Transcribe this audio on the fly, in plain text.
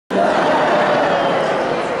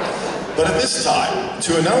But at this time,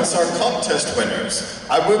 to announce our contest winners,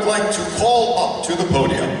 I would like to call up to the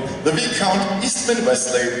podium the Viscount Eastman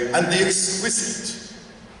Wesley and the exquisite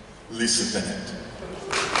Lisa Bennett.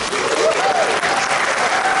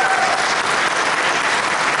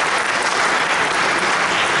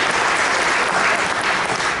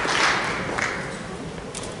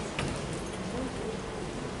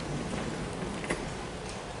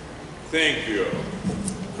 Thank you,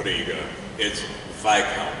 Kriga. It's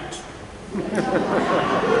Viscount.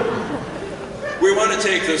 We want to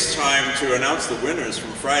take this time to announce the winners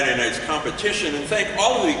from Friday night's competition and thank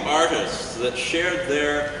all of the artists that shared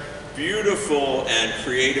their beautiful and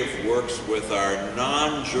creative works with our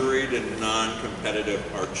non-juried and non-competitive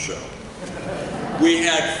art show. We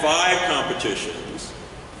had 5 competitions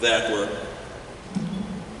that were...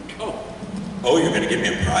 Oh, you're going to give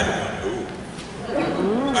me a private one.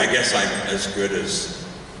 Ooh. I guess I'm as good as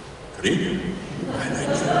Kriga. I like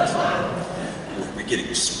that. We're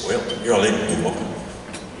getting spoiled. You're all in the book.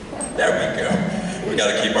 There we go. We got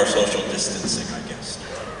to keep our social distancing, I guess.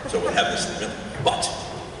 So we'll have this in the middle. But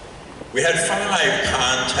we had 5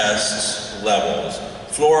 contest levels: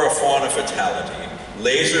 flora, fauna, fatality,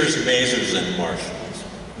 lasers, mazers, and Martians,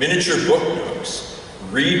 miniature book nooks,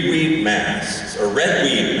 reedweed masks, or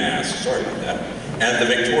redweed masks, sorry about that, and the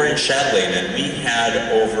Victorian chatelaine, and we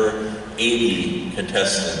had over 80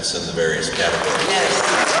 contestants in the various categories. Yes.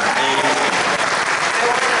 I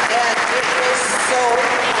want to add, it was so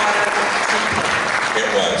hard to pick. It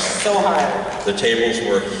was. So hard. The tables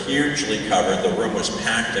were hugely covered, the room was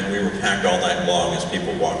packed, and we were packed all night long as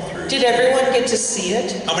people walked through. Did everyone get to see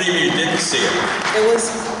it? How many of you didn't see it? It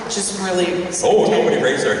was just really... Oh, nobody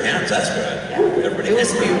raised their hands, that's good. Yeah. Everybody it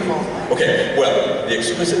was beautiful. Okay, well, the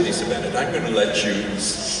exquisite Lisa Bennett, I'm going to let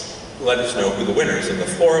us know who the winners in the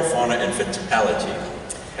flora, fauna, and fatality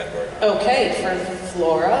category are. Okay, for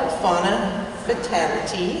flora, fauna,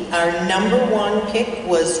 fatality, our #1 pick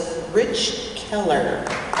was Rich Keller.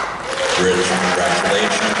 Rich,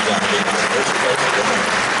 congratulations on being the first place winner.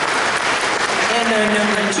 And our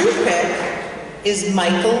 #2 pick is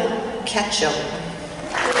Michael Ketchum.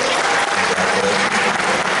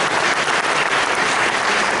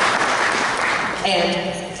 And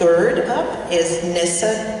third up is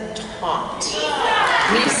Nissa Taunt.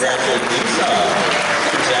 Congratulations, Lisa.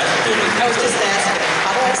 I was just asking,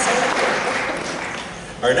 how do I say it?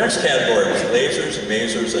 Our next category was lasers,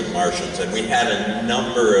 mazers, and Martians, and we had a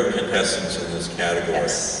number of contestants in this category.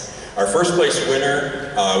 Yes. Our first place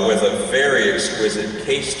winner with a very exquisite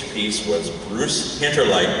cased piece was Bruce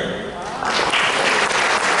Hinterleitner.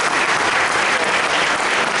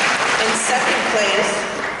 In second place,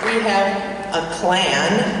 we have a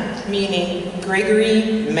clan, meaning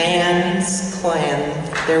Gregory Mann's clan.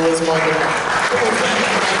 There was more than that. The whole family.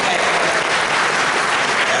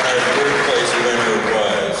 And our third place winner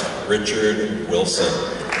was Richard Wilson.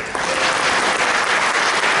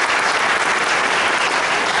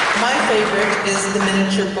 My favorite is the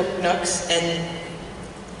miniature book nooks, and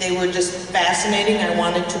they were just fascinating. I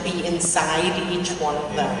wanted to be inside each one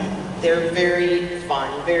of them. They're very fun,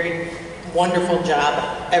 very wonderful job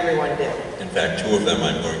everyone did. In fact, 2 of them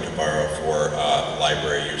I'm going to borrow for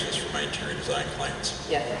library uses for my interior design clients.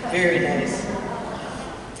 Yeah, very nice.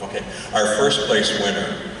 Okay, our first place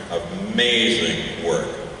winner of amazing work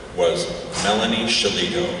was Melanie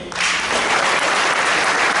Shalito.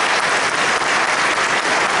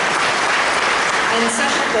 In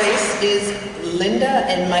second place is Linda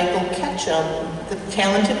and Michael Ketchum, the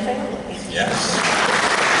talented family. Yes.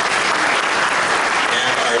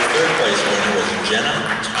 And our third place winner was Jenna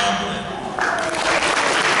Tomlin.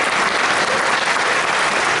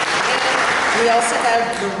 And we also have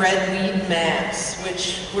the redweed masks, which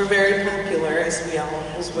were very popular as we all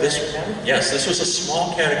was wearing them. Yes, this was a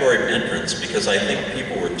small category of entrance because I think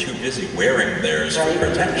people were too busy wearing theirs for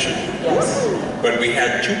protection. Yes. But we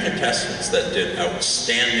had 2 contestants that did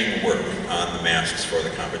outstanding work on the masks for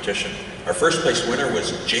the competition. Our first place winner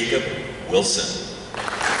was Jacob Wilson.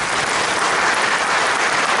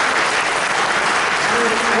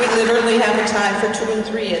 We literally have a tie for 2 and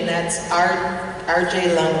 3, and that's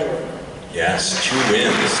R.J. Lunger. Yes, 2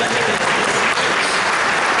 wins, second and third place.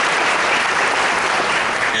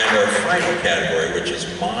 And our final category, which is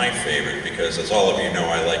my favorite, because as all of you know,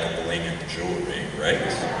 I like bling and jewelry, right?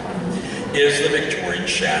 Is the Victorian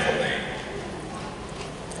chatelaine.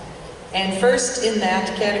 And first in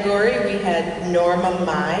that category, we had Norma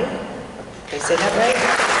Mai. Did I say that right?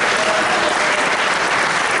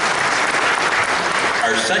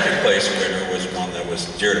 Our second place winner was one that was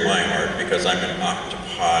dear to my heart because I'm an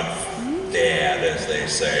octopod dad, as they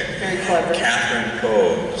say. Very clever. Catherine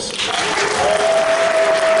Coves.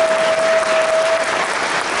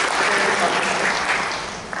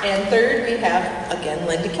 have, again,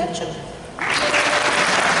 Linda Ketchum.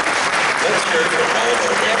 Let's hear it for all of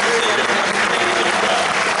our representatives as well.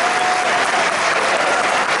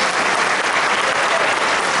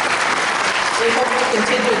 We hope to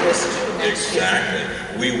continue this next year. Exactly.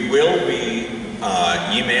 We will be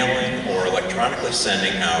emailing or electronically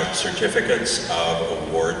sending out certificates of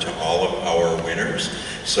award to all of our winners.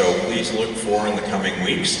 So please look for in the coming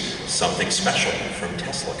weeks something special from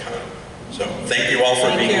TeslaCon. So thank you all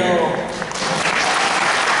for being here. Thank you.